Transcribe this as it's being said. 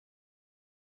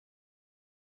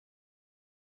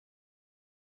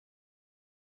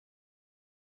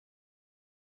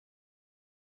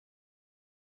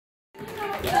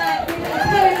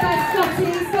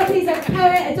Scotty. Scotty's a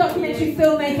poet, a documentary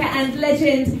filmmaker and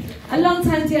legend, a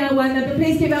long-time DIY member.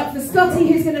 Please give it up for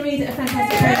Scotty, who's going to read a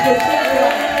fantastic poem.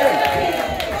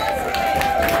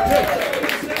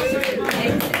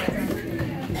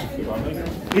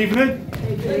 Evening.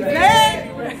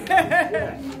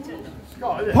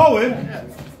 Poem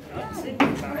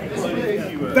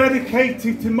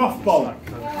dedicated to mothball.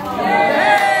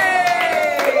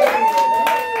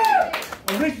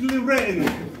 Originally written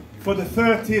for the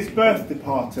 30th birthday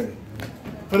party.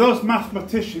 For those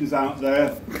mathematicians out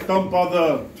there, don't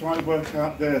bother trying to work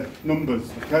out their numbers,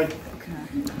 okay?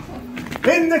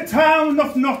 In the town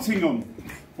of Nottingham,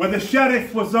 where the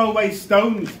sheriff was always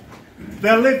stoned,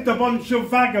 there lived a bunch of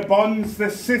vagabonds, the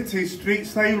city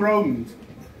streets they roamed.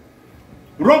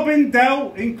 Robin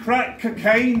dealt in crack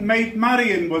cocaine, Maid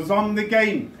Marian was on the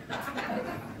game.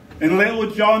 And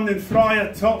Little John and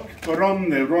Friar Tuck were on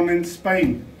the run in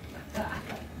Spain.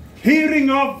 Hearing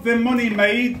of the money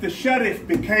made, the sheriff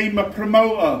became a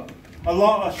promoter. A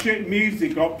lot of shit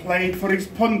music got played for his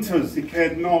punters, he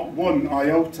cared not one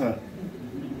iota.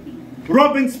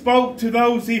 Robin spoke to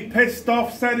those he pissed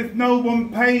off, said if no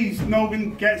one pays, no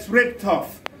one gets ripped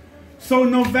off. So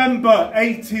November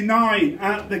 '89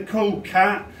 at the Cool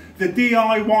Cat, the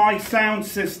DIY sound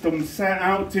system set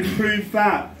out to prove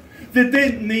that. They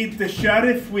didn't need the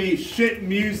sheriff with shit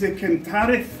music and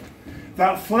tariff.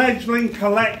 That fledgling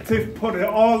collective put it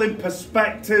all in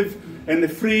perspective and the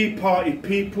Free Party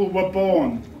people were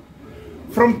born.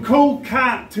 From Cool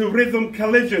Cat to Rhythm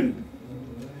Collision,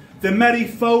 the merry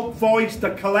folk voiced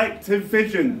a collective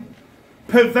vision.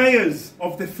 Purveyors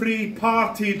of the Free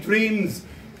Party dreams,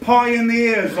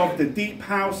 pioneers of the deep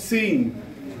house scene.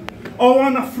 Oh,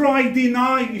 on a Friday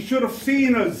night you should have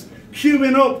seen us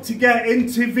queuing up to get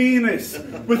into Venus,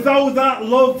 with all that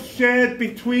love shared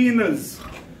between us,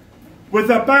 with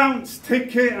a bounce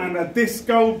ticket and a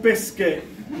disco biscuit.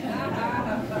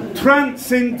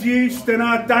 Trance induced in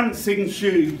our dancing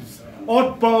shoes,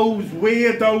 oddballs,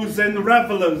 weirdos and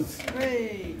revellers.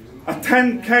 A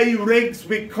 10k rigs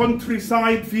with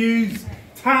countryside views,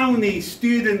 townie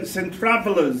students and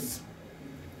travellers.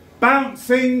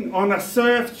 Bouncing on a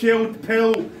surf-chilled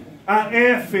pill at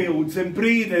airfields and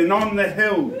breathing on the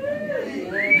hill.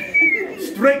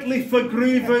 Strictly for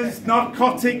groovers,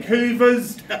 narcotic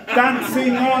hoovers,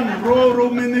 dancing on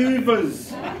rural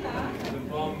manoeuvres.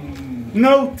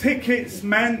 No tickets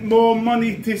meant more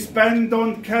money to spend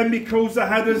on chemicals that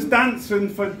had us dancing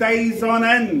for days on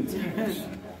end.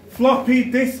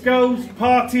 Floppy discos,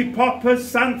 party poppers,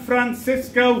 San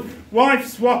Francisco wife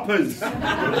swappers.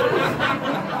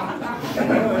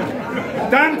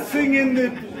 Dancing in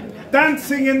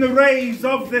the rays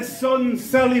of the sun,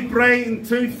 celebrating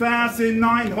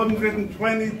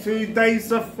 2,922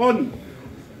 days of fun.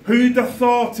 Who'd have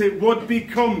thought it would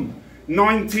become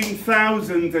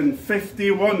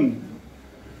 19,051?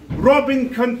 Robin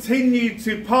continued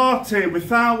to party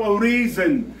without a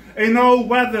reason, in all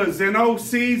weathers, in all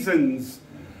seasons.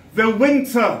 The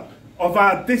winter of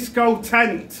our disco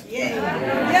tent.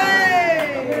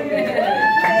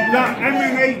 That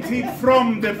emanated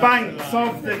from the banks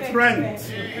of the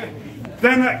Trent.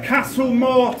 Then at Castle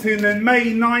Morton in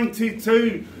May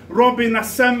 '92, Robin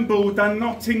assembled a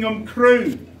Nottingham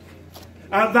crew.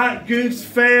 At that goose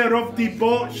fair of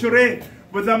debauchery,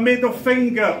 with a middle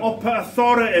finger up at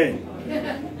authority.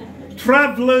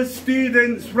 Travellers,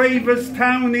 students, ravers,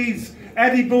 townies,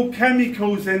 edible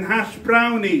chemicals in hash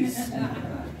brownies.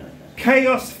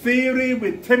 Chaos theory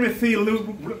with Timothy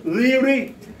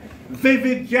Leary.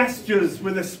 Vivid gestures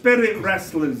with the spirit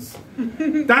wrestlers.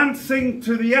 Dancing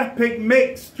to the epic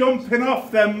mix, jumping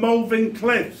off their moving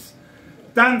cliffs.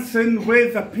 Dancing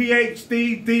with a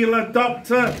PhD dealer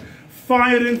doctor,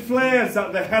 firing flares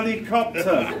at the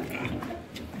helicopter.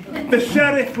 The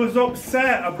sheriff was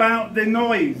upset about the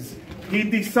noise. He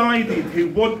decided he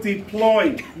would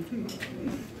deploy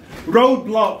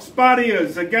roadblocks,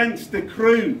 barriers against the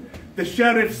crew. The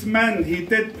sheriff's men he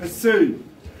did pursue.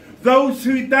 Those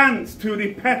who danced to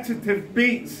repetitive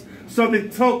beats, so they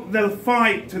took the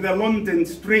fight to the London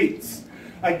streets.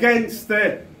 Against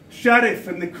the sheriff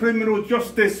and the criminal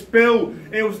justice bill,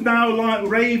 it was now like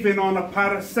raving on a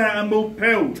paracetamol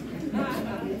pill.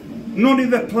 None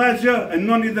of the pleasure and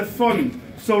none of the fun,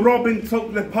 so Robin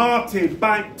took the party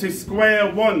back to square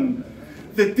one.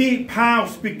 The deep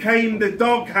house became the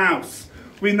doghouse,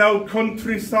 with no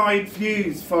countryside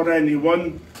views for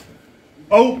anyone.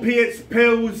 Opiates,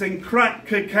 pills and crack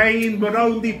cocaine were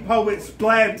only poets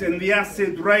bled in the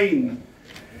acid rain.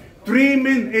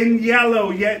 Dreaming in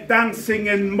yellow yet dancing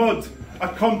in mud, a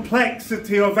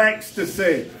complexity of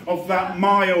ecstasy of that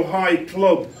mile-high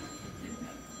club.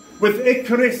 With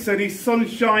Icarus and his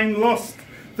sunshine lost,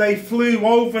 they flew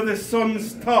over the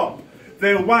sun's top.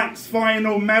 Their wax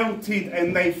final melted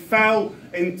and they fell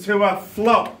into a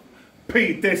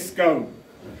floppy disco.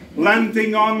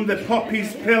 Landing on the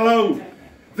poppy's pillow,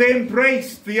 they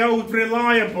embraced the old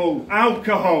reliable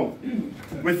alcohol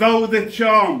with all the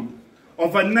charm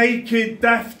of a naked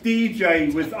deaf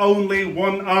DJ with only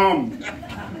one arm.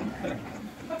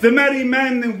 The merry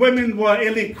men and women were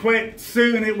ill-equipped,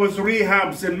 soon it was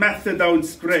rehabs and methadone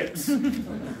scripts.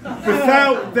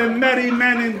 Without the merry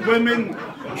men and women,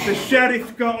 the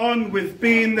sheriff got on with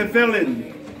being the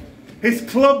villain. His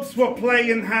clubs were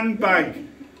playing handbag,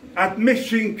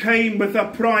 admission came with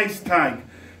a price tag.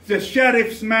 The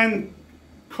sheriff's men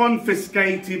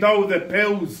confiscated all the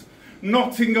pills.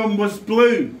 Nottingham was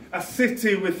blue, a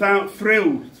city without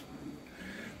thrills.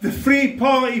 The Free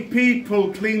Party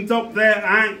people cleaned up their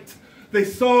act. They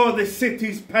saw the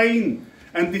city's pain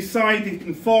and decided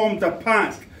and formed a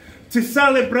pact. To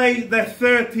celebrate their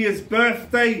 30th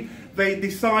birthday, they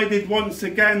decided once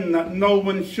again that no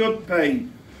one should pay.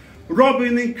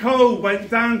 Robin and Co went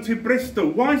down to Bristol.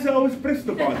 Why is it always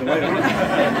Bristol, by the way?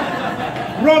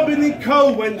 Robin and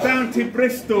Co went down to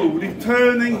Bristol,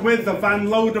 returning with a van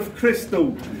load of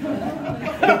crystal.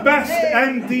 The best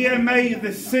MDMA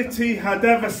the city had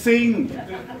ever seen.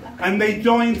 And they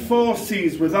joined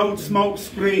forces with Old Smoke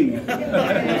Screen.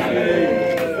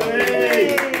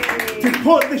 To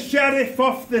put the sheriff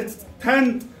off the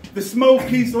tent, the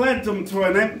Smokies led them to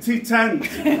an empty tent,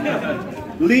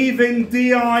 leaving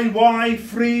DIY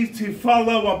free to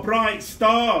follow a bright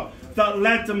star that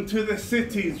led them to the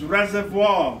city's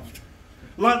reservoir.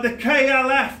 Like the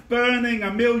KLF burning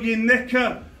a million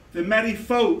nicker, the merry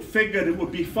folk figured it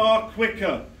would be far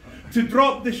quicker to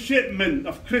drop the shipment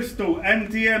of crystal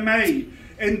MDMA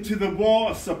into the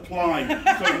water supply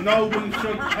so no one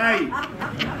should pay.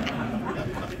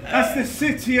 As the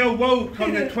city awoke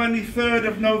on the 23rd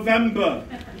of November,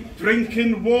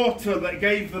 drinking water that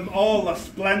gave them all a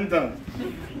splendour.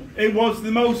 It was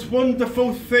the most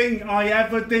wonderful thing I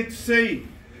ever did see.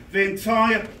 The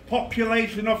entire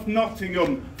population of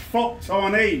Nottingham fucked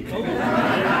on E.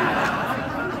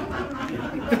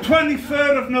 The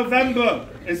 23rd of November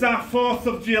is our 4th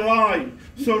of July,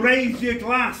 so raise your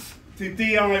glass to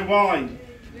DIY.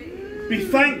 Be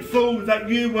thankful that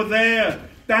you were there,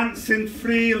 dancing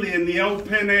freely in the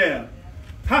open air.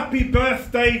 Happy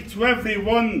birthday to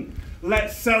everyone.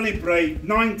 Let's celebrate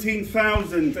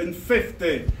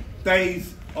 19,050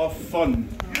 days of fun.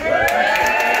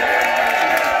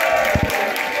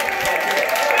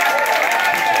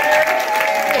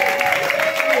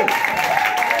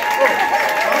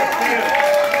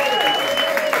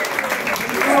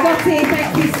 Scotty,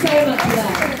 thank you so much for that.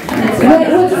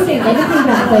 What do you think? Looking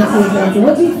back 30 years later,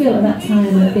 what do you feel at that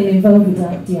time of being involved with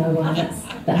DIY,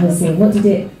 that whole scene? What did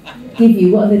it give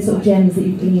you? What are the sort of gems that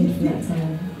you've gleaned from that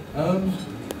time? Well,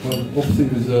 obviously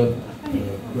it was a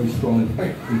very strong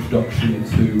introduction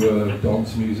to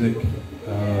dance music,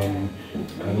 and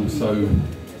also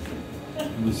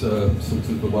it was sort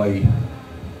of the way,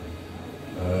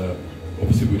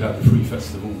 obviously we'd have the free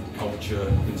festival culture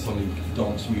and suddenly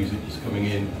dance music was coming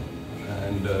in,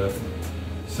 and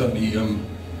certainly a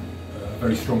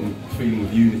very strong feeling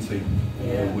of unity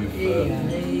with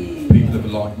people of a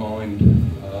like mind.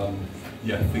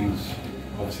 Yeah, things,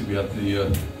 obviously we had the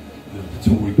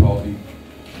Tory party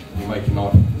were making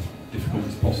life as difficult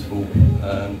as possible,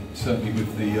 and certainly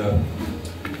with the,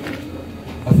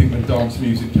 I think when dance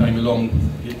music came along,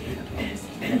 it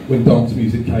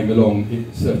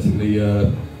certainly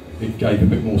it gave a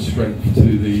bit more strength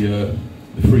to the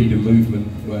freedom movement,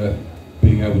 where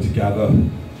being able to gather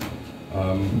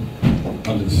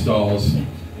under the stars,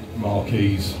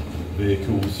 marquees,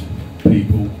 vehicles,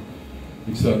 people,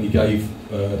 it certainly gave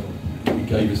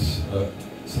us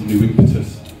some new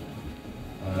impetus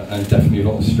and definitely a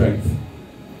lot of strength,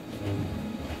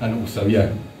 and also,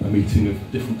 yeah, a meeting of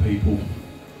different people,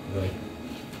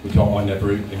 which I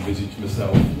never envisaged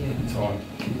myself at the time.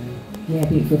 Yeah,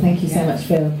 beautiful. Thank you so much,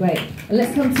 Phil. Great. And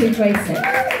let's come to Embrace It.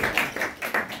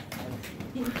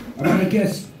 I mean, I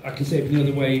guess I can say it the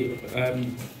other way.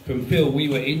 From Phil, we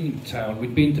were in town.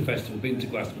 We'd been to festival, been to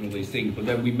Glasgow and all these things, but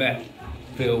then we met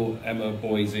Phil, Emma,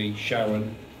 Boise,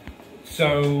 Sharon.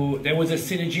 So there was a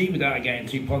synergy, without getting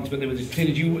too ponce, but there was a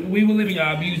synergy. We were living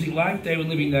our music life, they were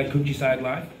living their countryside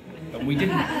life, and we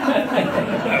didn't.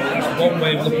 That's one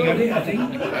way of looking at it, I think.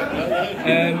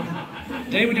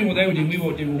 They were doing what they were doing, we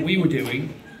were doing what we were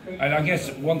doing, and I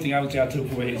guess one thing I would say I took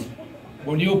from it is,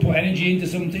 when you put energy into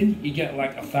something, you get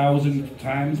like 1,000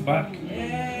 times back.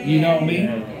 You know what I mean?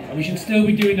 And we should still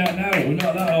be doing that now. We're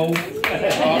not that old.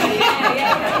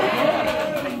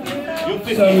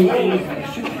 So it was,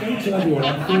 don't tell everyone,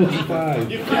 I'm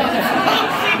 45.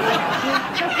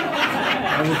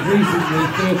 I was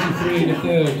recently 33 and a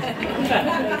third.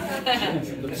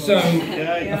 So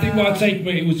I think what I take from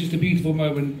it was just a beautiful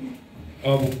moment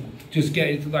of just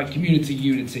getting to like community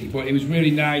unity. But it was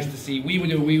really nice to see we were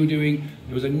doing what we were doing.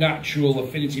 There was a natural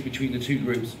affinity between the two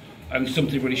groups, and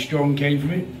something really strong came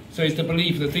from it. So it's the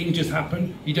belief that things just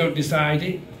happen. You don't decide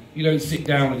it. You don't sit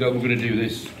down and go, we're going to do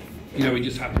this. You know, it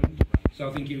just happened. So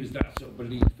I think it was that sort of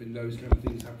belief in those kind of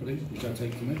things happening, which I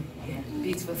take from it. Yeah,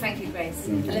 beautiful. Thank you, Grace.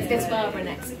 And let's go to Barbara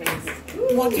next, please.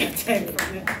 What did I take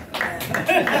from it?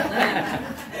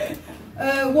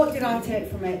 What did I take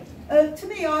from it? To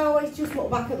me, I always just look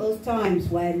back at those times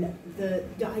when the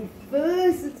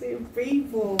diversity of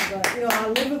people, our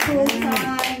Liverpool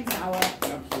times,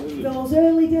 those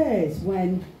early days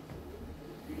when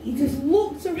you just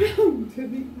looked around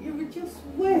and you were just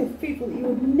with people that you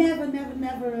would never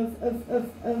have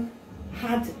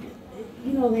had,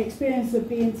 the experience of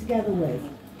being together with.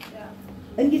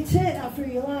 And you take that through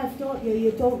your life, don't you?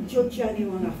 You don't judge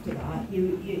anyone after that.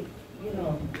 You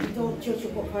don't judge a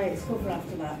book by its cover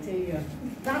after that, do you?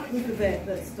 That was the bit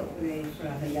that stuck with me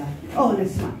forever, yeah. Oh, and a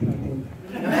snack pudding.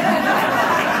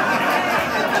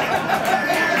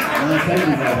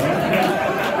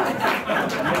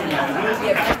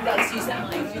 Let's use that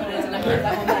mic. Do you want to that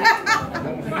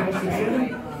one back?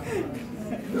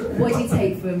 What do you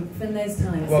take from those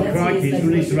times? Well, crikey, he's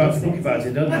released to write a book about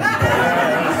it, doesn't he?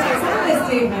 Let's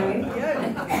do, Harry.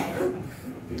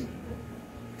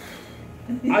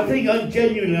 I think,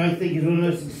 genuinely, I think it's one of the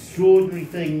most extraordinary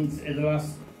things in the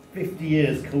last 50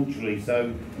 years culturally.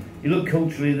 So, you look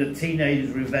culturally, the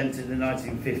teenagers were invented in the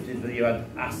 1950s, but you had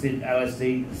acid,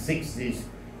 LSD, the 60s,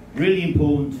 really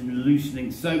important in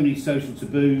loosening so many social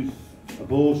taboos,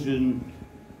 abortion,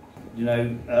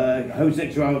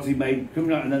 homosexuality made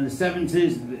coming out, and then the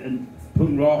 70s and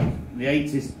punk rock, the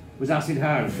 80s was acid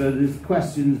house. So there's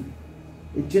questions.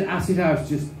 Acid house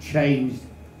just changed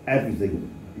everything.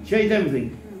 It changed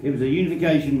everything. It was a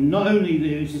unification. Not only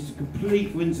it was just a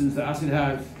complete coincidence that acid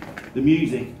house, the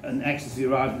music, and ecstasy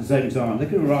arrived at the same time. They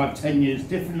could have arrived 10 years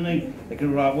differently. They could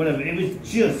have arrived whatever. It was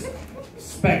just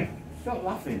Stop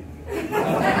laughing. I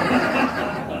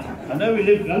know we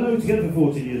lived together for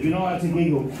 14 years. We know how to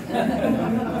giggle.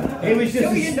 It was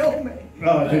just. You know me.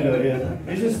 Oh, I do know.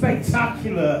 Yeah. It was a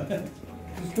spectacular.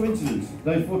 Just coincidence.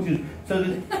 Those 14 years. So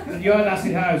you had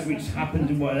Acid House, which happened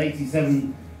in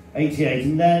 87, 88,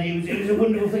 and then it was a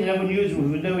wonderful thing. No one knew it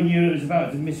was. No one knew it was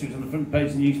about. The mystery was on the front page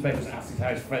of the newspapers. Acid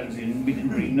House Frenzy, and we didn't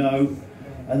really know.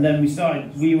 And then we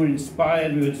were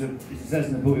inspired. We went to. It says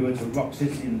in the book we went to Rock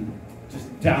City and just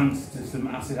danced to some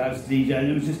Acid House DJ,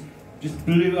 and it was just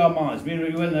blew our minds. We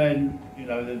went there in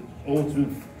the autumn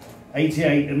of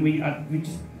 '88, and we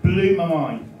just blew my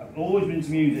mind. I've always been to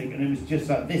music, and it was just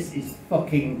like this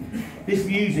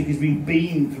music has been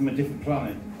beamed from a different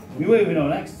planet. We weren't even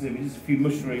on ecstasy, we just a few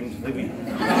mushrooms. Vodka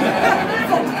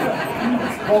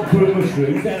and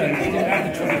mushrooms. They didn't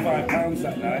have the £25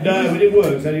 that night. No, but it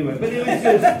works anyway. But it was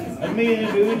just, and we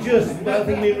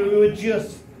were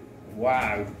just,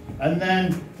 wow. And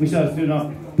then we started doing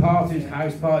our parties,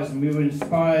 house parties, and we were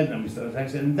inspired, and we started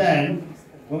texting. And then,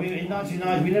 when we in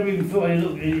 1990, we never even thought,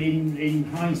 in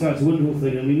hindsight, it's a wonderful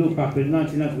thing, and we look back in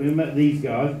 1990, we met these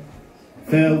guys,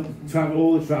 Phil,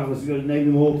 all the travellers, we've got to name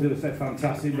them all because they were so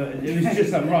fantastic, but it was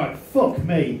just like, right, fuck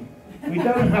me. We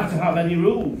don't have to have any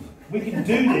rules. We can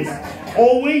do this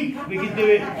all week. We can do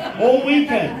it all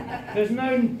weekend.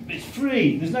 It's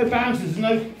free. There's no bouncers, there's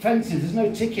no fences, there's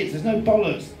no tickets, there's no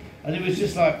bollocks. And it was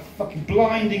just like fucking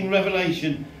blinding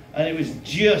revelation, and it was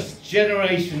just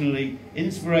generationally,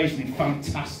 inspirationally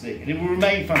fantastic, and it will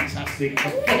remain fantastic.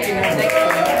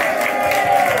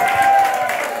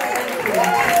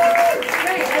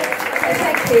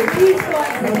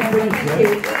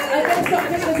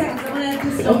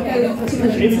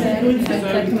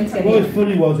 What was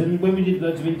funny was, and when we did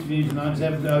loads of interviews in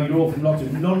 97, you're all from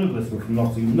Nottingham. None of us were from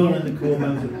Nottingham. None of the core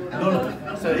members.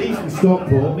 So he's from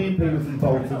Stockport, me and Pete were from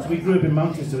Bolton. So we grew up in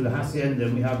Manchester with a hacienda,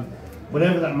 and we had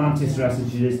whatever that Manchester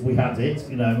attitude is. We had it,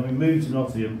 and we moved to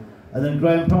Nottingham, and then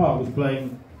Graham Park was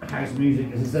playing house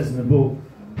music, as it says in the book.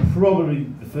 Probably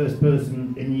the first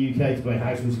person in the UK to play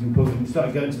house music in public. We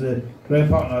started going to the Graham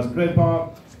Park nights. Graham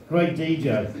Park, great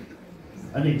DJ,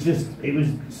 and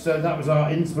that was our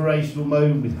inspirational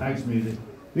moment with house music.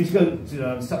 We used to go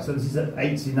to so this is at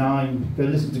 89, go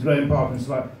listen to Graham Park, and it's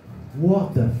like,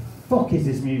 what the fuck is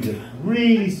this music?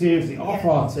 Really seriously, off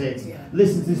our tits,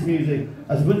 listen to this music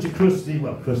as a bunch of crusties,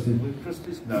 well, crusties,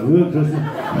 no, we weren't crusties.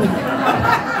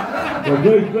 Well,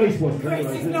 Grace wasn't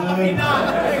anyway.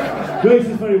 Grace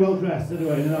was very well dressed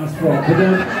anyway, in a nice frock.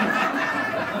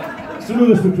 But some of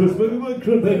us were crusty, but we weren't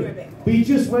crusty. But you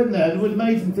just went there, and the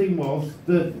amazing thing was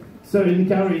that, so in the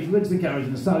garage, we went to the garage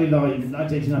on a Saturday night in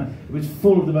 1989, it was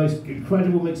full of the most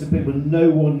incredible mix of people, and no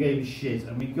one gave a shit,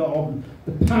 and we got on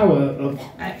the power of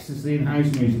ecstasy and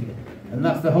house music, and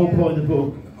that's the whole point of the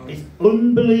book. It's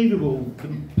unbelievable, the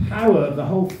power of the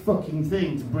whole fucking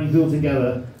thing to bring people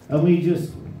together, and we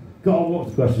just got on. What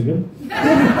was the question again? Because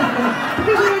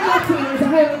you're in Nottingham, it's a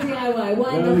home of DIY.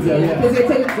 Why Nottingham? Because it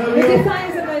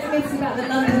defines the most myths about the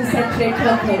London-centric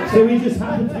club culture. So we just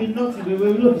happened to be in Nottingham. We were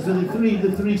looking, so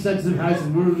the three centres of houses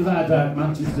were without doubt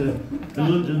Manchester and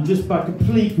London, just by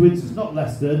complete coincidence. Not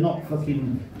Leicester, not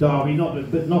fucking Derby,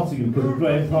 but Nottingham, because of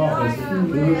Graham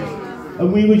Parker.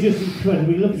 And we were just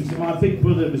incredibly lucky. So my big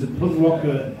brother was a punk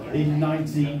rocker in I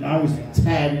was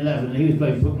 10, 11, and he was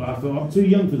playing punk rock. I thought, I'm too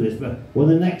young for this, but when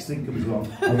the next thing comes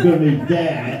along, I'm going to be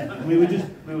there. And we were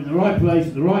in the right place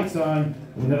at the right time.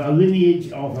 We had our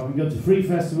lineage of having gone to free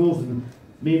festivals, and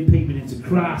me and Pete been into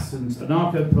Crass and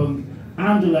anarcho-punk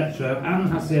and electro and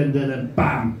hacienda, and then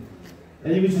bam.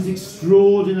 And it was just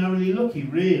extraordinarily lucky,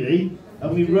 really.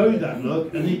 And we rode that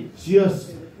luck, and it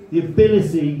just, the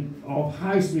ability of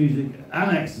house music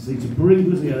and ecstasy to bring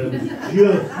people together was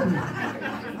just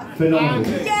phenomenal.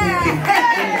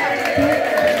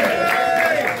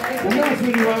 And that's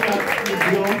really right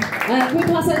that we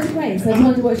pass on to Grace, so I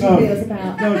wonder what she feels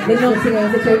about the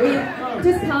Nottingham situation.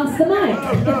 Just pass the mic.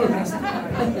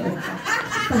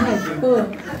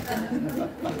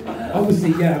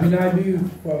 Obviously, yeah, I mean, I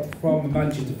moved from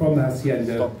Manchester, from the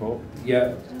hacienda.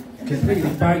 Yeah. Completely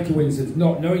by coincidence,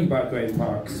 not knowing about Graham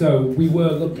Park, so we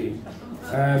were lucky.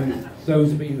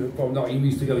 Those of you from Nottingham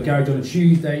used to go to the garage on a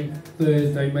Tuesday,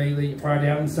 Thursday mainly, Friday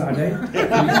and Saturday.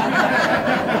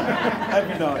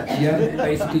 Every night. Yeah,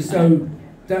 basically. So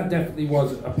that definitely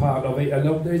was a part of it.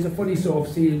 And there's a funny sort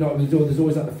of scene in Nottingham. There's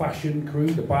always like the fashion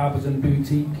crew, the barbers and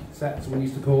boutique sets, we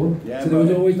used to call them. Yeah, so there was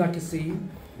always like a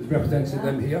scene that represented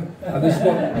them here. And this is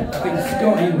what I think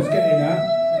Scotty was getting at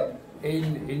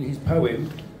in his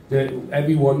poem. That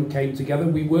everyone came together.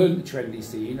 We weren't the trendy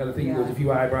scene, and I think there was a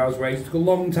few eyebrows raised. It took a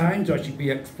long time to actually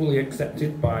be fully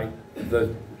accepted by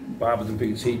the barbers and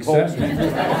boutique set.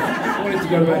 I wanted to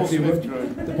go back to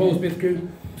the Paul Smith crew.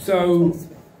 So,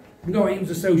 Nottingham's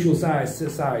a social size,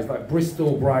 like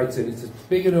Bristol, Brighton. It's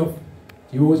big enough.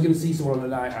 You're always going to see someone on a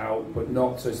night out, but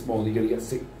not so small. You're going to get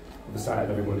sick of the sight of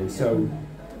everybody. So,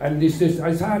 and it's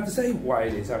hard to say why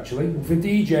it is actually. For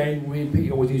DJing, we and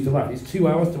Pete always used to laugh. It's 2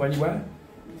 hours to anywhere.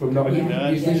 From Nottingham,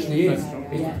 it literally is.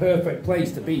 It's the perfect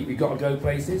place to be. We've got to go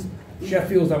places.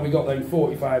 Sheffield's that we got there in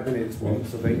 45 minutes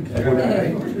once, I think.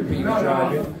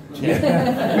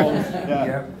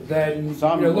 Yeah. Then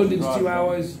London's 2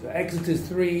 hours, Exeter's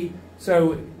 3.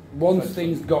 So once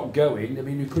things got going, I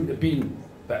mean, we couldn't have been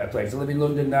a better place. I live in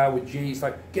London now with G. It's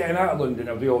like getting out of London,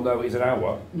 as we all know, is an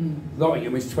hour.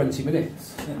 Nottingham is 20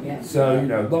 minutes. So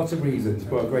lots of reasons,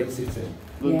 but a great city.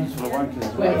 Great, thank you.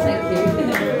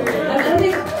 I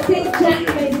think Jack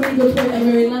made a really good point when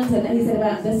we were in London, and he said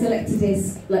about the selector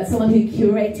disc, like someone who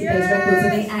curated those records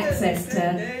and the access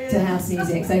to house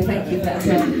music. So thank you for that as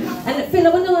well. And Phil, I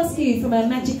want to ask you from a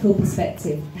magical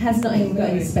perspective, has Nottingham got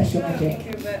any special magic?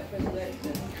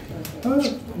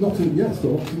 Nottingham, yes,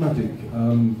 got lots of magic.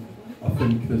 I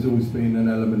think there's always been an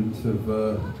element of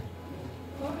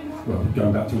well,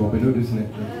 going back to Robin Hood, isn't it?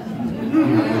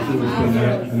 There's always been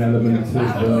an element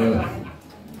of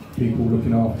people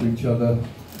looking after each other,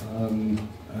 and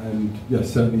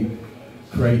yes, certainly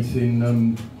creating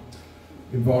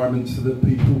environments so that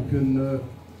people can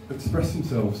express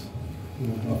themselves.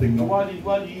 I think. Why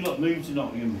did you lot move to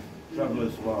Nottingham,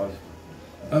 travellers wise?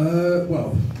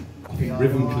 Well, I think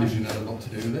Rhythm Collision had a lot to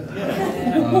do with it.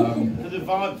 For the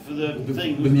vibe, for the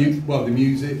thing. The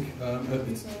music at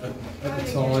the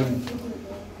time.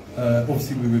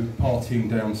 Obviously, we were partying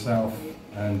down south,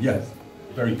 and yeah,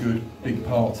 very good big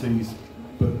parties.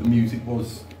 But the music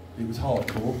was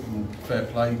hardcore. And fair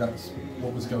play. That's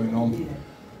what was going on.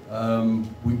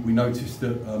 We noticed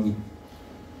that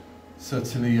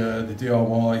certainly the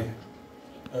DIY.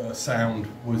 Sound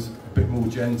was a bit more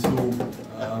gentle.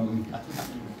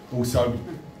 Also,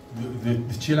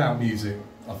 the chill out music.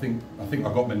 I think I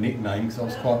got my nickname because I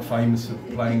was quite famous for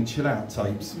playing chill out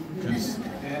tapes. That's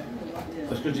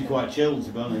because you're quite chilled,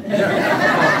 to be honest. Put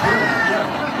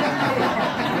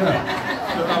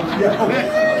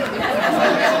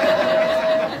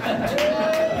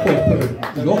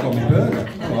a lot on my burner.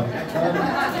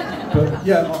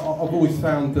 Yeah, I've always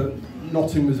found that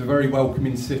Nottingham was a very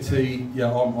welcoming city.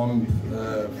 Yeah,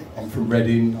 I'm from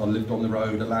Reading. I lived on the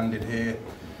road. I landed here.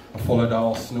 I followed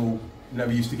Arsenal.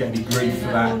 Never used to get any grief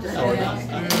for that.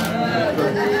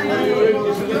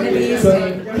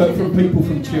 But from people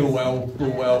from Chilwell,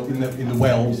 Bulwell, in the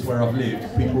Wells where I've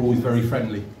lived, people are always very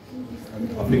friendly. And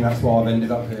I think that's why I've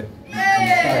ended up here.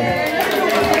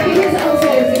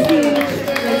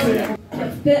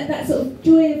 That sort of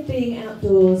joy of being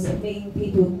outdoors and meeting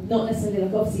people, not necessarily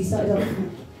like obviously you started off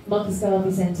Marcus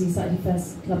Garvey Centre, you started your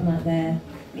first club night there.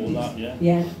 All that, yeah.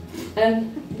 Yeah.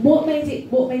 What made you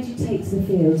take to the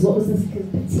fields? What was the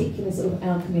particular sort of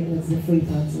outcome of the Free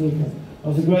Party movement?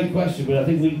 That's a great question, but I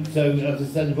think as I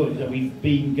said in the book, we've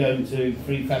been going to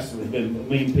free festivals. Me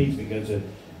and Pete have been going to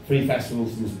free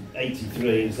festivals since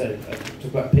 '83. And so I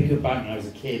took that pick-up bank when I was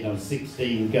a kid. I was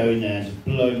 16, going there, just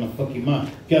blowing my fucking mind.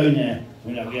 Going there,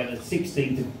 we had a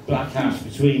 16 to black ash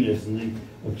between us, and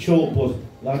the chalkboard,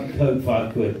 like Coke,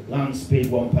 £5, land speed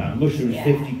 £1, mushrooms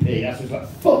 50p. That's just like,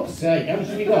 fuck's sake, how much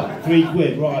have we got?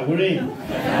 £3, right, we're in.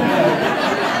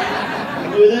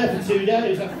 And we were there for 2 days. It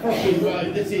was like, fucking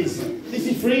right, this is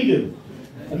freedom.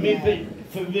 I mean,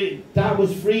 for me, that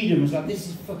was freedom. It was like, this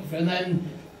is fucking. And then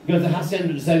go to the Hacienda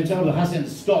at the same time. The Hacienda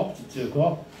stopped at 2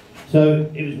 o'clock, so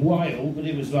it was wild, but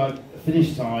it was like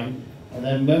finish time. And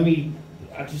then when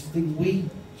I just think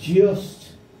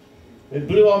it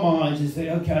blew our minds and say,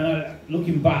 okay, now,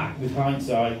 looking back with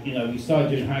hindsight, we started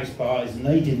doing house parties and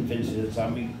they didn't finish at the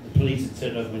time. The police had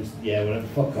turned up and said, yeah, well,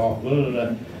 fuck off, blah, blah,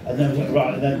 blah. And then it was like,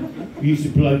 right, and then we used to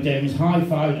blow down his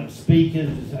high-five on speakers.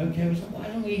 And said, okay, I was like, why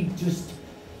don't we just...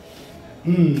 I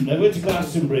went to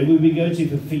Glastonbury, we've been going to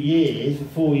for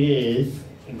 4 years,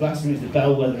 and Glastonbury is the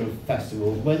bellwether of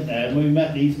festivals. Went there and we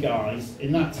met these guys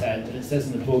in that tent, and it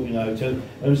says in the book, and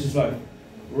it was just like,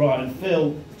 right, and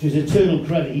Phil, to his eternal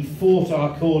credit, he fought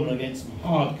our corner against some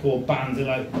hardcore bands. They're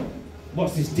like,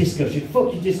 what's this disco shit?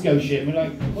 Fuck your disco shit. And we're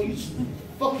like, well,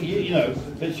 fuck you,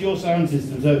 it's your sound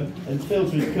system. So, and Phil,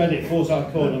 to his credit, fought our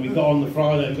corner, and we got on the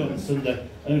Friday, we got on the Sunday,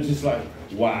 and it was just like,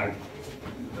 wow.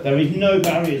 There is no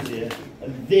barriers here,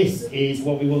 and this is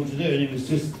what we want to do. And it was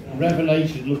just a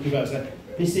revelation looking back, saying,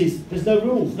 there's no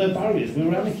rules, no barriers. We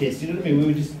were anarchists, you know what I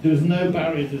mean? There was no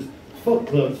barriers. There was, fuck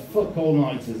clubs, fuck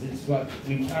all-nighters. It's like,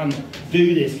 we can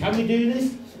do this. Can we do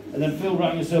this? And then Phil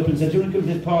rang us up and said, do you want to come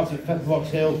to this party at Pepperbox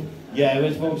Hill? Yeah, we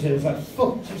went to Box Hill. It was like,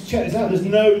 fuck, just check this out. There's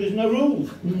no rules.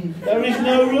 There is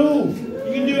no rules.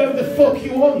 You can do whatever the fuck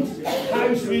you want.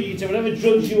 House music, you can take whatever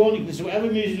drugs you want, you can listen to whatever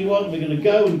music you want. We're going to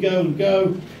go and go and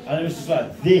go. And it was just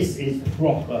like, this is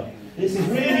proper. This is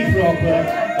really proper.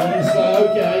 And it's like,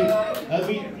 okay. At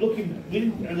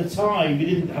the time, we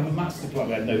didn't have a master plan.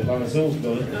 We had no plan at all,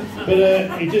 but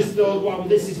it just thought, well,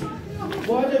 this is.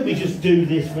 Why don't we just do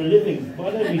this for a living?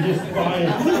 Why don't we just buy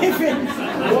a living?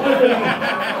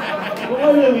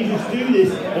 Why don't we just do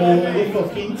this all the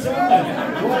fucking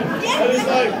time? Why? And it's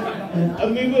like,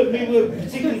 and we were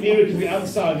particularly Mira because we had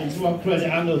Simon to our credit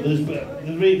and others, but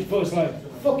the real folks like,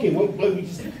 fuck it, won't we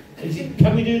just.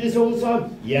 Can we do this all the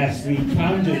time? Yes, we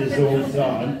can do this all the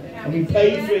time. And we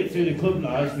paid for it through the club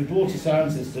nights, we bought a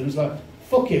sound system. It's like,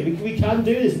 fuck it, we can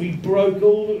do this. We broke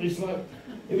all the, it's like,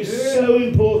 it was so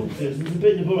important to us. It was a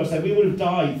bit in the book, I said, we would have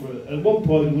died for it. At one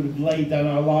point, we would have laid down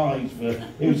our lives for it.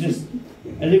 It was just,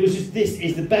 this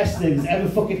is the best thing that's ever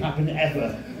fucking happened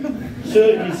ever.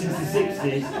 Certainly since the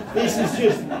 60s. This is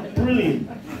just brilliant.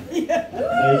 There you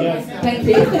go. Thank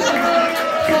you.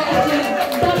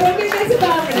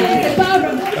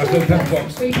 That's when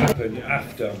Pepperbox happened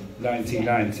after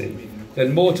 1990.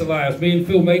 Then more to life. Me and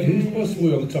Phil made, who was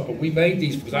we on the top of? We made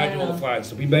these because I do all the flyers.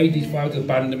 So we made these flyers with a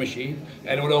bander machine.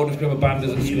 Anyone old enough to have a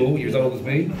banders at school? You're as old as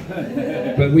me.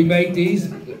 But we made these,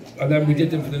 and then we did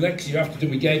them for the next year after.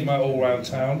 We gave them out all around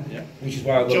town, which is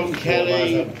why I love John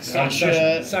Kelly,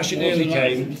 Sasha nearly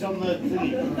came. But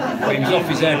he was off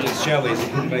his head at Shelley's. He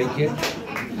couldn't make it.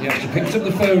 He actually picked up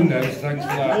the phone now, so thanks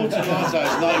for that.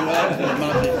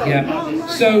 Yeah.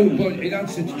 So, but in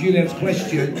answer to Juliet's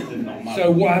question, so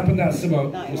what happened that summer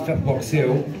was Pepperbox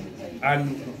Hill,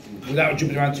 and without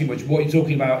jumping around too much, what you're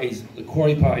talking about is the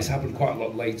quarry parties happened quite a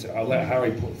lot later. I'll let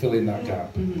Harry fill in that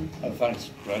gap. Oh, thanks,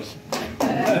 Grace.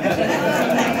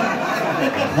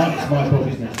 It's my book,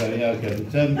 isn't it? So, yeah, okay.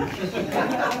 But,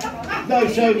 no,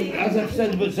 so, as I've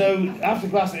said, but so, after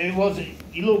class, it was,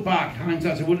 you look back,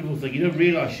 hindsight's a wonderful thing. You don't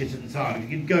realise shit at the time. You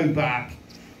can go back,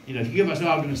 if you give us an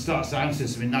argument to start a sound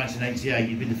system in 1988,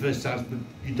 you'd be the first sound, but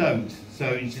you don't. So,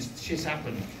 it's just, shit's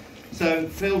happened. So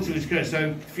Phil, to his credit,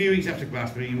 so a few weeks after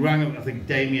Glastonbury, he rang up, I think,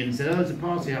 Damien, and said, oh, there's a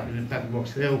party happening in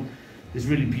Pepperbox Hill. this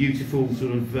really beautiful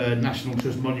sort of National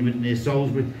Trust monument near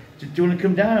Salisbury. Do you want to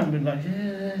come down? We're like,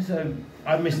 yeah. So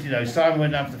I missed, Simon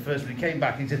went down for the first one, he came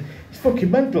back and he said, it's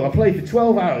fucking mental, I played for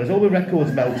 12 hours, all the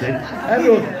records melted,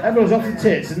 everyone's off the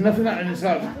tits and nothing like that, and it's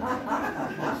like,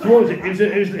 so what was it?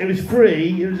 It was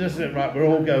free, it was just right, we're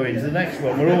all going to the next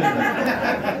one,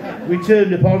 we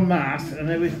turned up en masse, and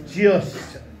it was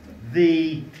just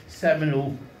the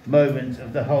seminal moment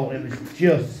of the whole, it was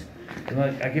just, and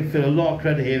I give Phil a lot of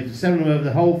credit here, it was the seminal moment of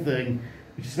the whole thing.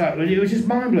 It was just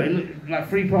mind-blowing, like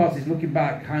Free Parties, looking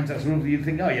back, hindsight's a you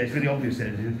think, oh yeah, it's really obvious,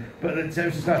 but it was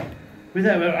just like, we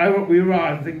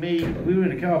arrived, I think we were in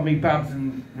the car, me, Babs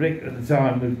and Rick at the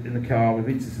time, in the car, we've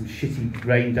been to some shitty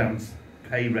rain dance,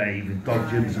 pay rave with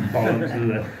dodgems and bollocks,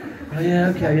 oh yeah,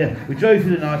 okay, yeah, we drove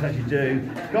through the night as you do,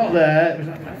 got there, it was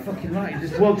like, fucking right,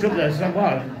 just walked up there, it's like,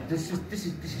 wow, this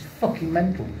is fucking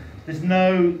mental, there's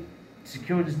no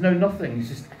security, there's no nothing, it's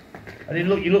just, and you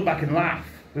look back and laugh.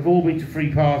 We've all been to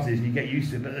Free Parties and you get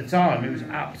used to it, but at the time it was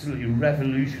absolutely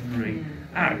revolutionary.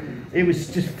 And it was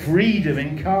just freedom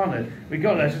incarnate. We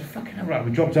got there, just fucking alright,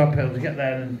 we dropped our pills to get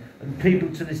there, and people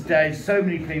to this day, so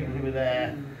many people who were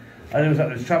there, and there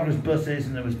was travellers' buses,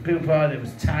 and there was people playing, there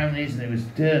was townies, and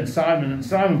there was Simon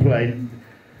played. And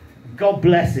God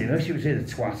bless him, I wish he was here, the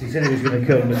twat, he said he was going to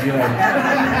come, but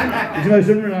he's the most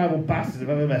unreliable bastard I've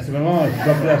ever met in my life,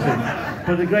 God bless him.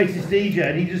 But the greatest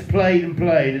DJ, and he just played and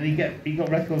played, and he got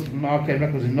records from Arcade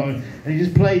Records in Nottingham, and he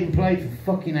just played and played for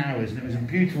fucking hours, and it was a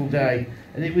beautiful day,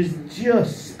 and it was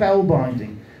just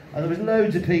spellbinding. And there was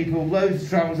loads of people, loads of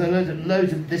travellers,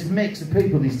 loads of this mix of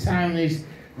people, these townies,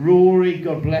 Rory,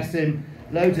 God bless him,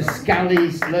 loads of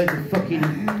scallies, loads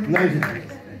of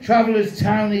travellers,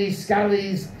 townies,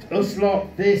 scallies, us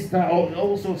lot, this, that,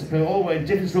 all sorts of people, all wearing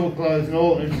different sort of clothes, and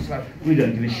all, and it was just like, we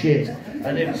don't give a shit.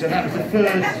 And so that was the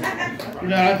first,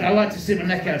 I like to sit my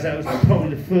neck out, that was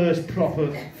probably the first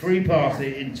proper Free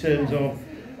Party in terms of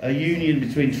a union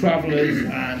between travellers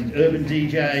and urban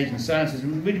DJs and sound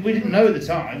systems. We didn't know at the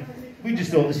time, we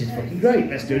just thought, this is fucking great,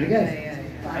 let's do it again.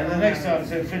 And the next time,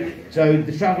 so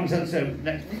the travellers, so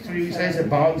next 3 weeks later,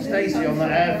 Bart and Stacey on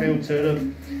that airfield turned up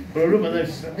for a room, and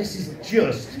this is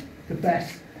just the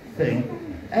best thing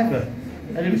ever.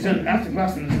 And it was done after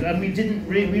Glastonbury, and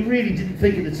we really didn't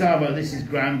think at the time, oh, this is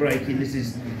groundbreaking,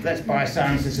 let's buy a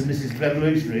sound system, this is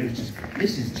revolutionary, it was just,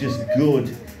 this is just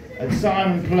good. And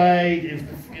Simon played,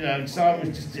 Simon was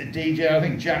just a DJ, I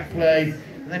think Jack played,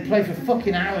 and they played for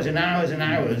fucking hours and hours and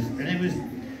hours, and it was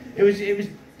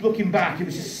looking back, it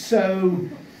was just so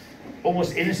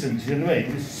almost innocent, you know what I mean?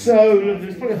 It was so, there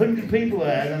was probably 100 people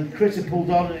there, and then Chris had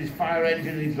pulled on his fire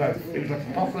engine, and it was like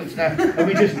apocalypse now,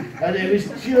 and it was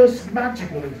just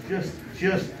magical, it was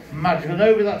just magical. And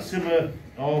over that summer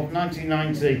of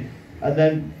 1990, and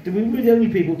then we were the only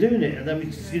people doing it, and then we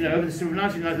just, over the summer of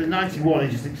 1991,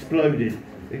 it just exploded.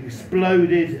 It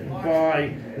exploded, and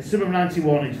by the summer of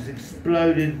 91, it just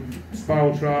exploded,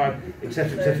 Spiral Tribe,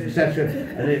 etc., etc., etc.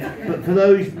 But for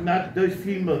those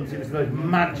few months, it was the most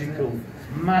magical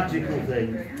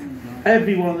thing.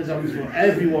 Everyone that's on the floor,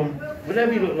 everyone,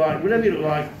 whatever you look like,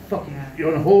 fucking,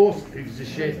 you're on a horse, who gives a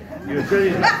shit, you're a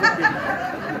trillion, fucking,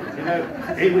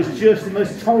 it was just the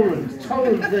most tolerant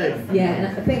thing. Yeah, and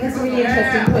I think that's a really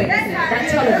interesting point, isn't it? That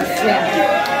tolerance,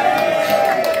 yeah.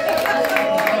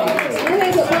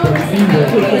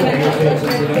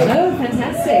 Oh,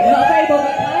 fantastic. Not available,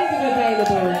 but kind of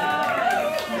available.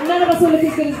 None of us will look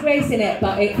as good as Grace in it,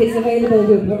 but if it's available,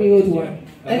 we'll probably order one.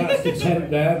 And that's the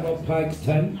tent there, Rob Pike's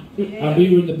tent. And we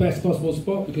were in the best possible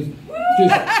spot because just,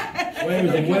 where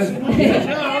is it? There's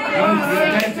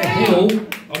a hill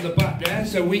on the back there,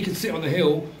 so we could sit on the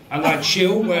hill and like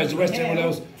chill, whereas the rest of everyone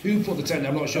else, who put the tent,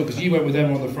 I'm not sure, because you went with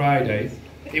them on the Friday.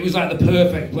 It was like the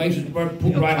perfect place,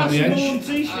 put right on the edge.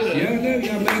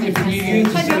 Yeah, I made it for New Year to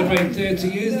celebrate 30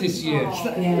 years this year.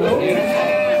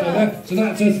 Yeah. So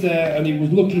that's us there, and he was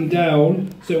looking down,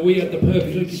 so we had the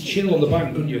perfect, you could chill on the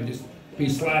bank, couldn't you? Just be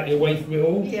slightly away from it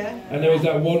all. Yeah. And there was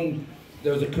a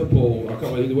couple, I can't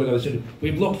remember who they were, they said,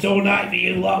 we've looked all night for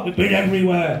you lot, we've been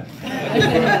everywhere.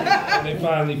 And they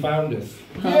finally found us.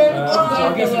 So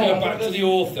I guess we go back to the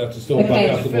author to sort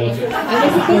back out the water. And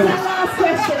this is our last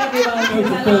question, everyone.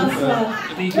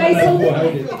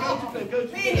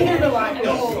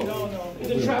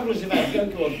 It's a travellers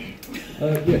event, go on.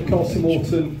 Castle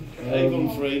Morton. Avon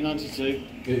 3, 92.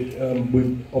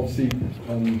 With obviously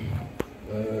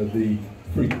the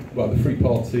Free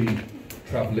Party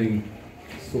travelling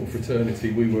sort of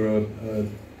fraternity. We were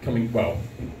coming from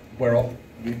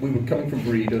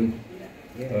Breedon.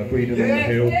 Breedon on the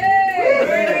hill,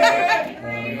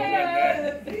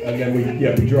 and then we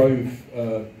drove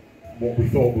what we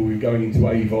thought we were going into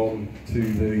Avon to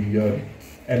the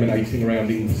emanating around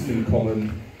Ingliston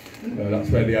Common.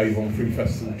 That's where the Avon Free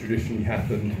Festival traditionally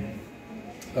happened.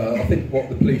 I think what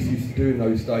the police used to do in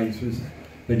those days was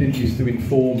they didn't used to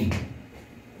inform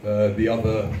the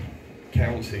other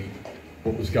county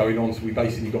what was going on, so we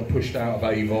basically got pushed out of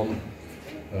Avon.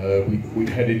 We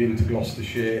headed into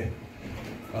Gloucestershire.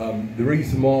 The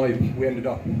reason why we ended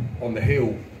up on the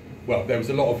hill, well, there was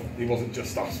a lot of, it wasn't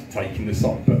just us taking this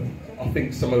up, but I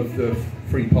think some of the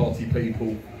Free Party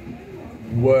people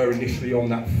were initially on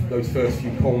those first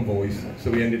few convoys,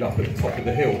 so we ended up at the top of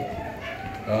the hill.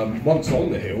 Once on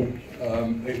the hill,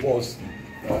 it was,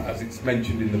 as it's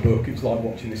mentioned in the book, it was like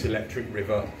watching this electric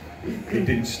river. It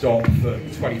didn't stop for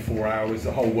 24 hours,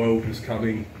 the whole world was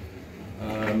coming,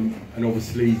 and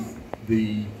obviously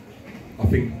I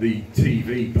think the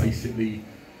TV basically,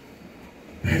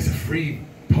 there's a free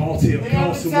party at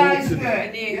Castle Morton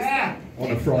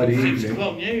on a Friday evening. 6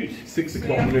 o'clock news. 6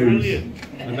 o'clock news. Brilliant.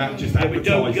 And that just advertised.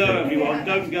 Don't go, everyone,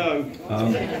 don't go.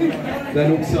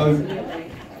 Then also,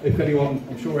 if anyone,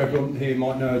 I'm sure everyone here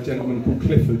might know a gentleman called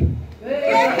Clifford.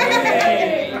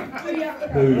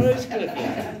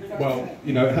 Well,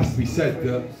 you know, it has to be said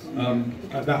that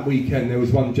at that weekend there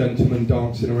was one gentleman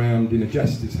dancing around in a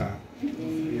jester's hat.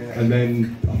 And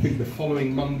then I think the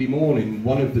following Monday morning,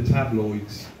 one of the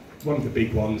tabloids, one of the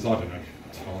big ones, I don't know,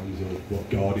 Times or what,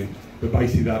 Guardian, but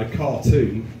basically they had a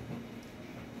cartoon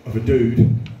of a dude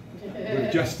with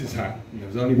a jester's hat. And there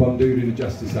was only one dude in a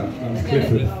jester's hat, that was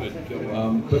Clifford.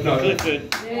 But no,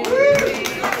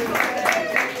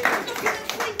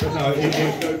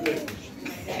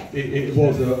 it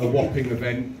was a whopping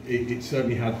event. It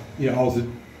certainly had, you know,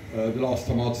 the last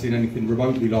time I'd seen anything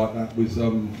remotely like that was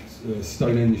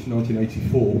Stonehenge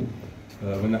 1984,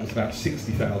 when that was about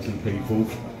 60,000 people.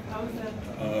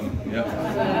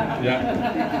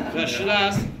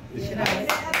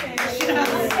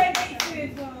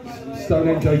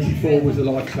 Stonehenge 84 was a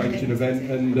life-changing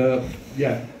event, and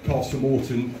yeah, Castle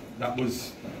Morton, that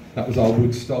was our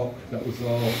Woodstock, that was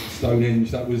our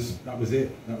Stonehenge, that was it.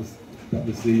 That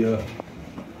was the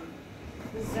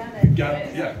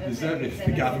zenith,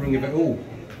 the gathering of it all.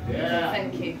 Yeah.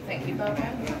 Thank you, Barbara.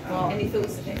 Any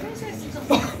thoughts of it?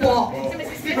 What?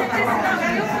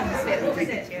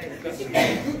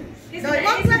 No, it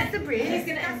won't left the bridge. He's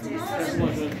going to answer.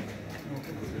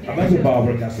 I remember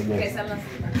Barbara at Castle Morton.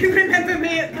 You remember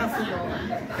me at Castle Morton?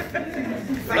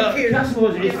 Thank you. Castle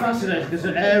Morton is fascinating because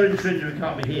Aaron Trinder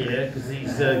can't be here because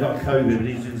he's got COVID, but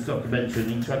he's doing this documentary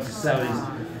and he tried to sell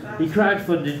he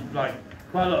crowdfunded like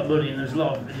quite a lot of money, and there's a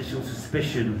lot of initial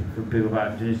suspicion from people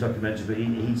about doing his documentary, but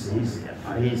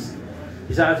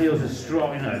his ideals are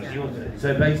strong, you know.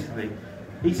 So basically,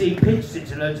 he pitched it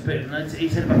to loads of people, and he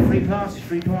said about free parties,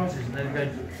 and then going,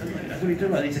 that's what he's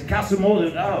talking about. He said Castle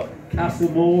Morton, oh,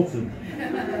 Castle Morton.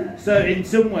 So in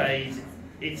some ways,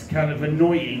 it's kind of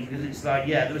annoying because it's like,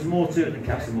 yeah, there was more to it than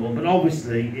Castle Morton, but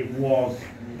obviously it was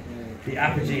the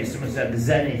apogee, as someone said, the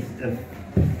zenith of.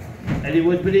 And it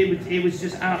was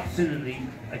just absolutely,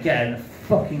 again, a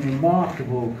fucking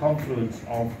remarkable confluence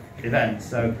of events.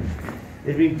 So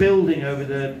it'd been building over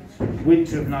the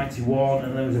winter of '91,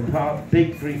 and there was a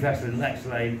big free festival in Lex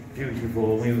Lane a few weeks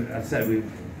before. We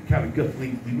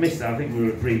missed that. I think we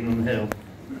were at Breeden on the Hill.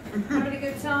 Having a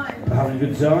good time. Having a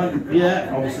good time,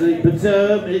 yeah, obviously. But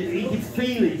you could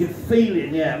feel it. You could feel it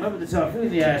in the air. I remember the time, feeling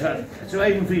the air. So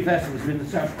Avon Free Festival has been the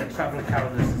traveller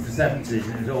calendar since the '70s,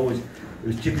 and it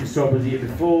was Chicken Strawberry the year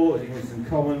before, it was some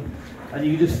common, and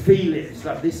you just feel it. It's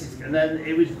like this is, and then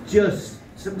it was just,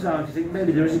 sometimes you think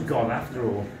maybe there is a God after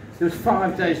all. There was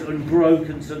 5 days of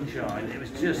unbroken sunshine. It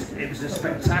was a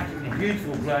spectacularly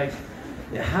beautiful place.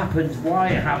 It happens, why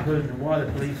it happened, and why the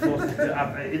police forces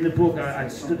in the book I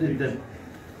studied the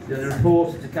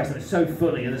reports to Castle. It's so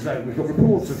funny, and it's like we've got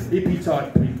reports of hippie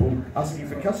type people asking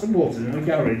for Castle Morton in a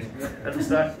garage, and it's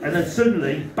like, and then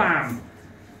suddenly, bam!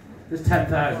 There's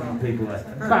 10,000 people there.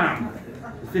 Bam!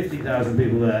 There's 15,000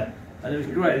 people there. And it was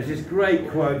great. There's this great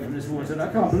quote from this woman said, I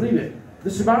can't believe it. The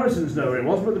Samaritans know where it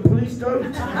was, but the police don't.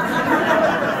 And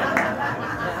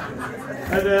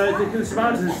the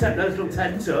Samaritans set those little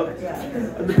tents up,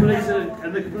 and the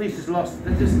police just lost.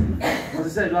 They just, as I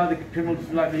said, like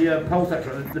the poll tax,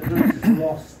 the police just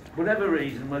lost, whatever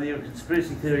reason, whether you're a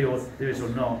conspiracy theorist or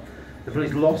not, the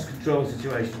police lost control of the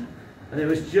situation. And it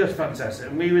was just fantastic.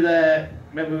 And we were there,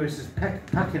 remember we were just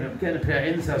packing up, getting a pair of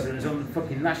insights, and it was on the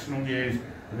fucking national news,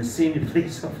 and the senior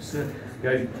police officer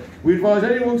goes, we advise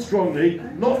anyone strongly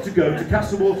not to go to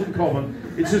Castle Morton Common.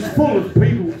 It's just full of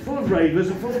people, full of ravers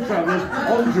and full of travellers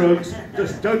on drugs,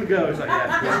 just don't go. It's like,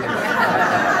 yeah.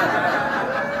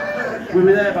 We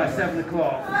were there by 7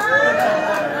 o'clock.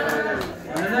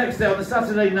 next day, on the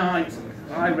Saturday night,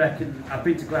 I reckon, I've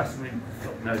been to Glastonbury,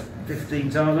 fuck knows, 15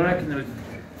 times, I reckon there was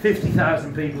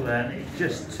 50,000 people there, and it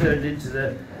just turned into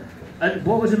the... And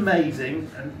what was amazing,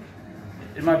 and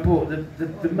in my book,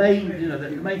 the main, you know, the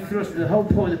main thrust, the whole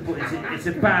point of the book is it's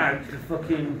about the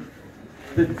fucking...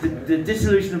 The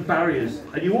dissolution of barriers,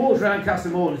 and you walk around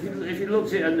Castlemorton. If you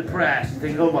looked at it in the press and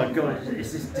think, oh my god,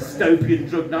 it's this dystopian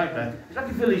drug nightmare. It's like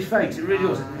a village face. It really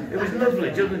was. It was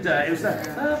lovely during the day. It was like,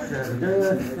 you know,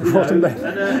 and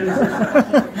it was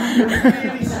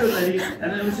really sunny,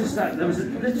 and it was just like there was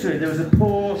literally there was a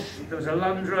Porsche, there was a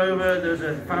Land Rover, there was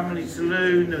a family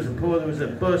saloon, there was a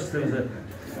bus, there was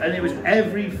and it was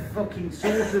every fucking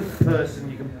sort of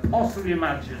person you can possibly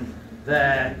imagine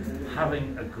there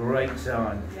having a great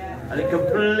time, and it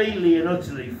completely and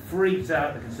utterly freaked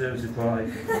out the Conservative Party,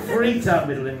 freaked out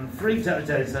Middle England, freaked out the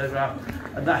Daily Telegraph,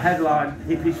 and that headline,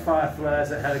 hippies, fire flares,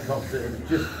 a helicopter,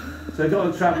 just so I got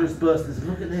on the Travellers' bus and said,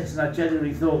 look at this, and I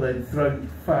genuinely thought they'd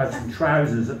fired some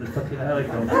trousers at the fucking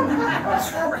helicopter.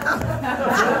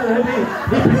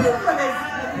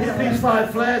 Hippies, fire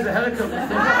flares, a helicopter.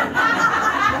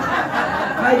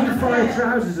 How do you fire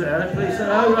trousers at it? They said,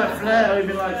 oh right, flare. I'd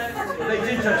be like, they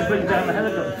did try to bring down the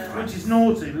helicopter, which is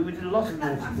naughty, but we did a lot of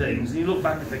naughty things, and you look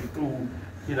back and think, ooh,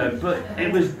 you know, but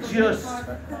it was just,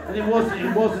 and it wasn't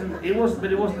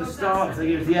the start thing,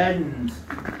 it was the end,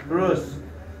 for us,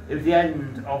 it was the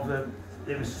end of the,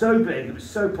 it was so big, it was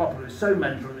so popular, it was so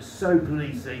mental, it was so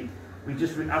policey. We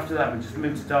just, after that, we just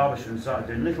moved to Derbyshire and started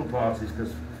doing little parties,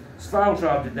 because Spal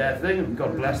Tribe did their thing, and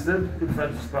God bless them, good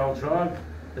friends of Spal Tribe.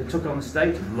 They took on the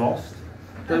stage and lost.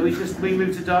 So we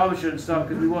moved to Derbyshire and started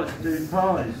because we wanted to do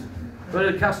parties. But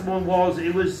at Castlemorton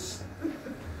it was,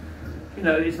 you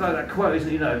know, it's like that quote, isn't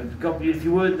it? You know, God, if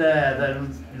you weren't there,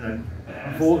 then, you know,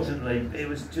 unfortunately, it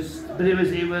was just, but it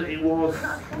was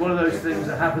one of those things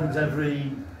that happens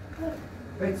every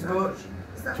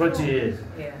 20 years.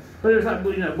 Yeah. But it was like,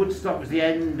 you know, Woodstock was the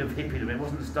end of hippiedom, it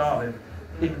wasn't the start of it.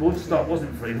 Woodstock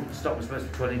wasn't free. Woodstock was supposed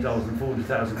to be $20 and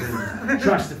 40,000 people.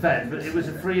 Trashed event, but it was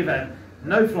a free event.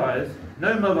 No flyers,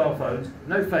 no mobile phones,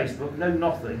 no Facebook, no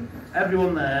nothing.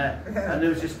 Everyone there, and there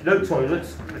was just no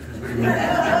toilets, which was really weird.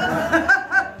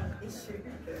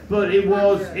 But it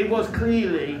was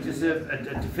clearly just a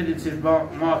definitive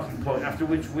marking point after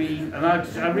which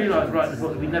I realised right in the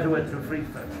book that we never went to a free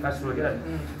festival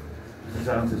again. The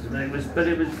sound system, and it was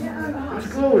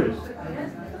glorious.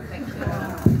 Thank you.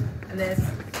 And there's,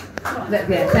 thank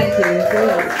you. Thank you.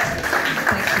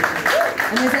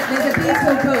 And there's a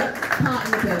beautiful book, part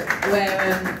in the book,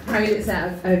 where Harry looks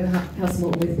out over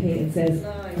Castlemorton with Pete and says, I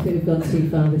think we've gone too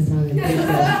far this time.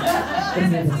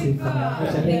 It's never too far,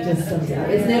 which I think just sums it up.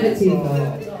 It's never too far.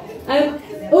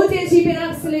 Audience, you've been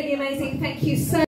absolutely amazing. Thank you so much.